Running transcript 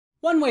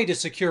One way to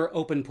secure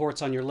open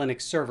ports on your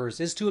Linux servers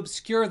is to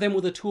obscure them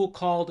with a tool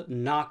called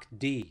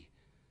knockd.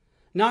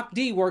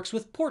 Knockd works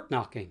with port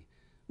knocking,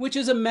 which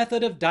is a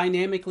method of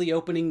dynamically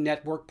opening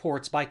network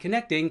ports by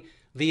connecting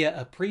via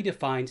a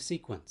predefined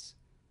sequence.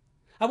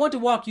 I want to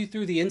walk you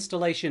through the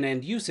installation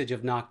and usage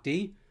of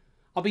knockd.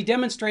 I'll be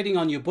demonstrating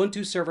on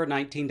Ubuntu Server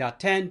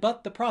 19.10,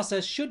 but the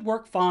process should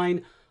work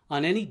fine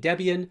on any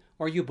Debian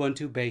or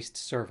Ubuntu-based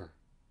server.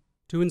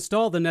 To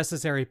install the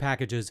necessary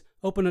packages,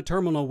 open a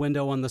terminal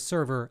window on the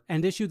server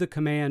and issue the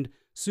command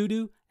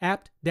sudo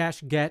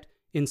apt-get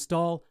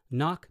install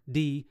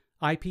knockd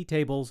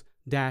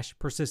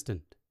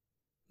iptables-persistent.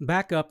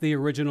 Back up the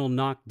original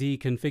knockd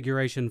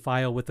configuration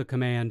file with the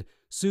command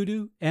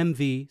sudo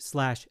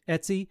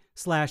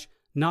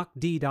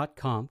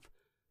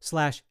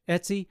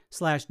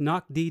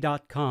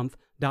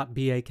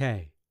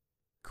mv/etsy/knockd.conf/etsy/knockd.conf.bak.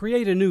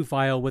 Create a new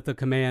file with the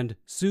command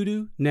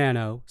sudo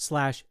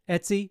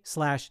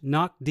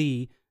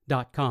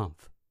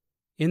nano/etsy/knockd.conf.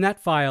 In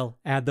that file,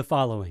 add the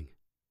following: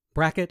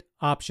 bracket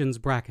options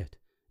bracket,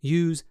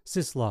 use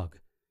syslog,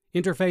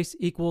 interface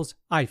equals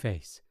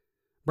iface,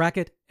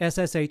 bracket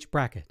ssh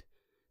bracket,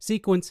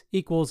 sequence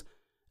equals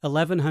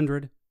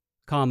 1100,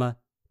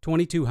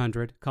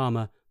 2200,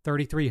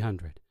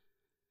 3300,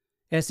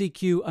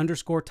 seq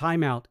underscore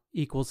timeout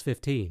equals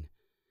 15,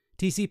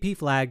 TCP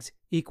flags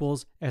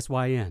equals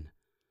syn,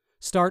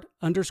 start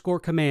underscore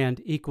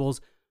command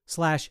equals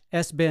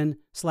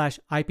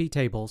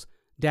 /sbin/iptables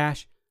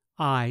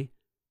 -i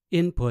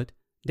input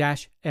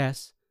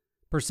 -s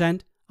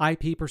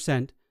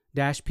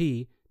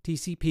 %ip%-p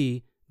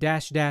TCP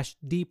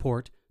 -d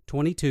port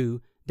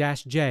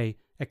 22-j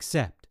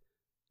accept.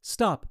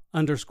 Stop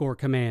underscore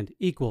command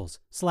equals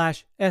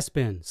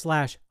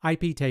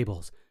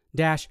 /sbin/iptables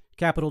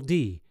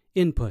 -D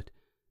input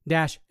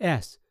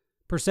 -s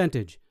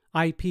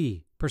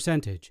 %ip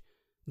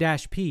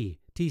 %-p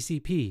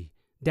TCP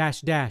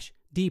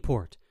 -d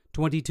port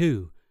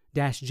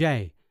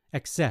 22-j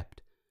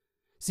accept.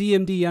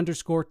 cmd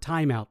underscore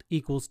timeout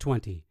equals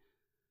 20,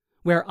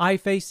 where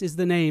iface is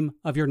the name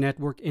of your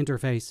network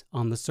interface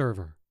on the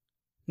server.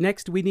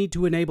 Next, we need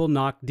to enable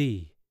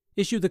knockd.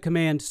 Issue the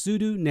command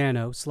sudo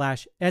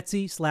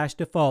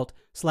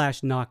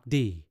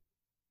nano/etsy/default/knockd.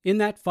 In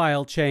that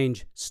file,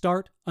 change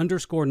start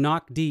underscore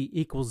knockd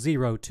equals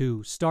 0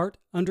 to start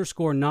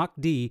underscore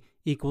knockd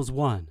equals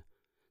 1.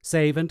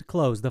 Save and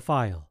close the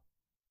file.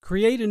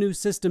 Create a new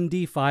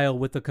systemd file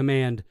with the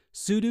command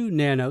sudo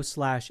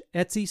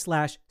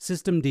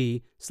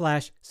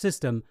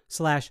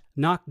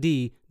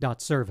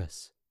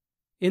nano/etsy/systemd/system/knockd.service.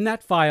 In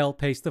that file,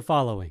 paste the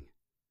following: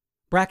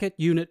 bracket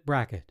unit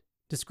bracket,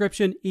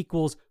 description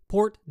equals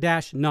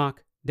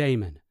port-knock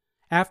daemon,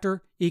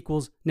 after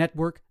equals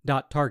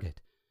network.target,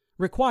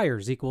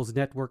 requires equals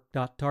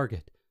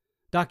network.target,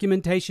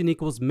 documentation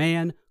equals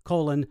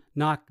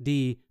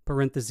man:knockd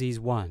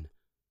 (1),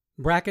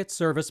 bracket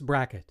service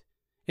bracket,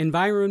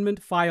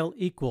 environment file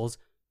equals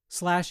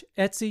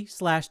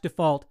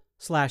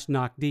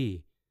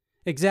 /etsy/default/knockd,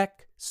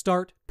 exec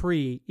start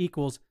pre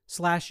equals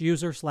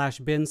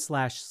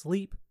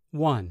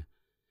 /user/bin/sleep1,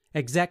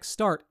 exec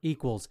start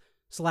equals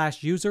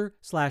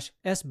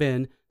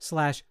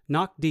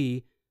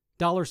 /user/sbin/knockd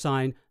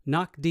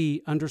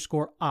 $knockd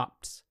underscore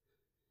ops,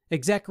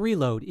 exec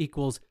reload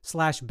equals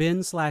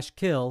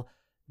 /bin/kill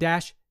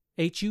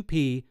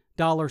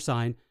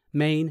 -hup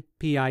 $main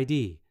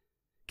PID,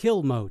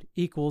 kill mode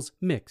equals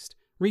mixed,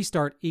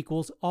 restart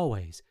equals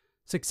always,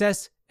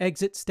 success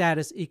exit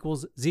status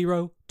equals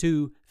 0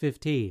 to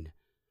 15,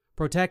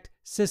 protect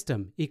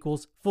system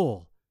equals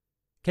full,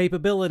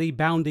 capability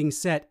bounding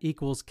set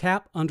equals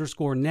cap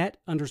underscore net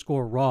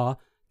underscore raw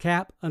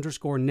cap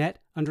underscore net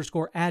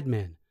underscore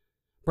admin,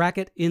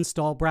 bracket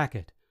install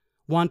bracket,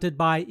 wanted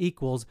by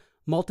equals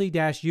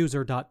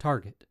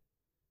multi-user.target.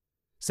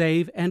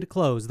 Save and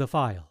close the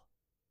file.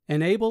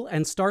 Enable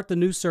and start the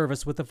new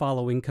service with the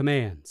following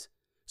commands: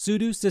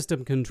 sudo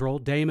system control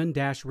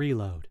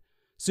daemon-reload,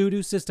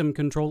 sudo system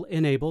control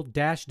enable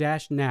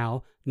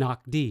 --now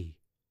knockd.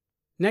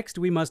 Next,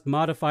 we must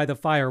modify the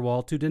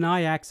firewall to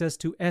deny access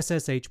to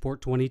SSH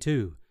port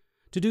 22.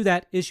 To do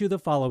that, issue the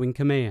following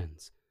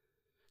commands: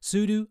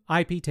 sudo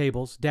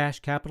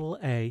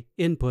iptables-A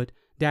input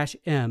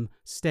 -m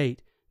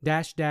state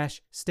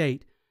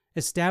 -state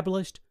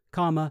established,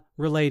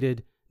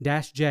 related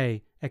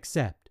 -j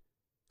accept.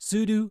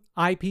 Sudo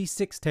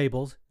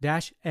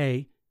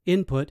ip6tables-A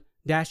input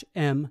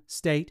 -m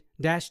state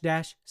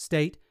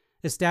 -state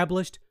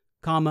established,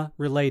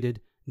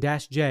 related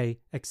 -j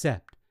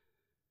accept.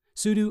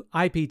 Sudo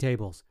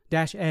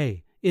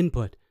iptables-A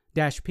input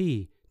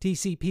 -p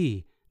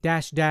TCP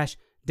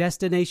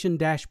 -destination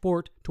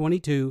port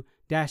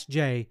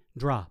 22-j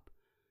drop.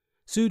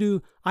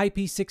 Sudo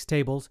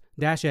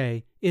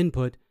ip6tables-A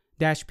input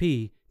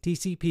 -p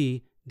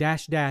TCP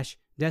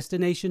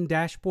 -destination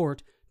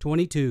port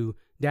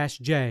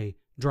 22-j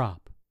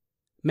drop.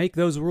 Make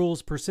those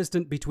rules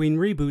persistent between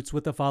reboots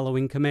with the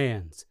following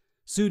commands: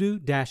 sudo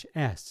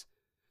 -s,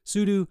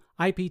 sudo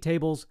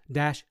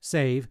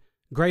iptables-save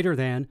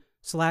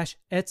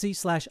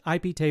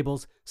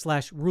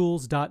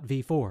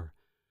 /etc/iptables/rules.v4,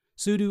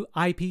 sudo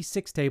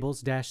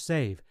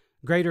ip6tables-save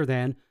greater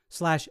than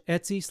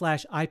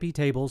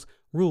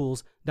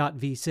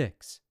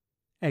 /etc/iptables/rules.v6.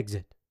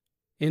 Exit.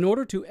 In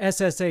order to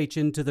SSH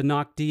into the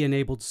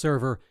NocD-enabled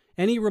server,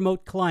 any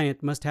remote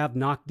client must have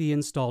NocD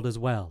installed as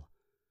well.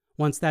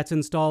 Once that's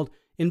installed,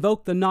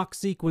 invoke the noc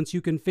sequence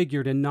you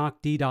configured in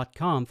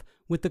nocd.conf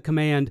with the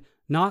command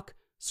noc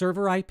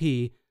server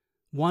IP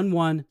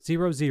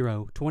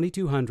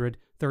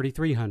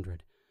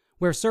 11002200-3300,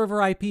 where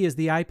server IP is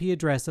the IP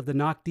address of the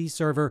NocD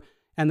server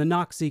and the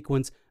noc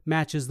sequence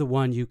matches the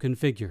one you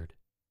configured.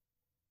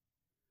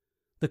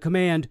 The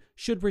command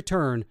should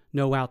return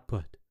no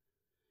output.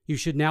 You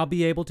should now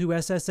be able to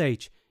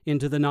SSH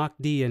into the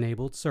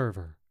NocD-enabled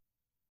server.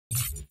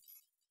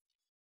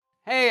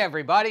 Hey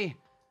everybody!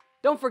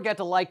 Don't forget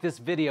to like this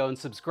video and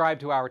subscribe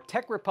to our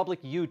Tech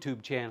Republic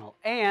YouTube channel,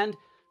 and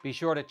be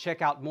sure to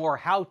check out more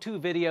how-to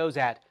videos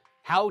at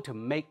How to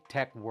Make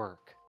Tech Work.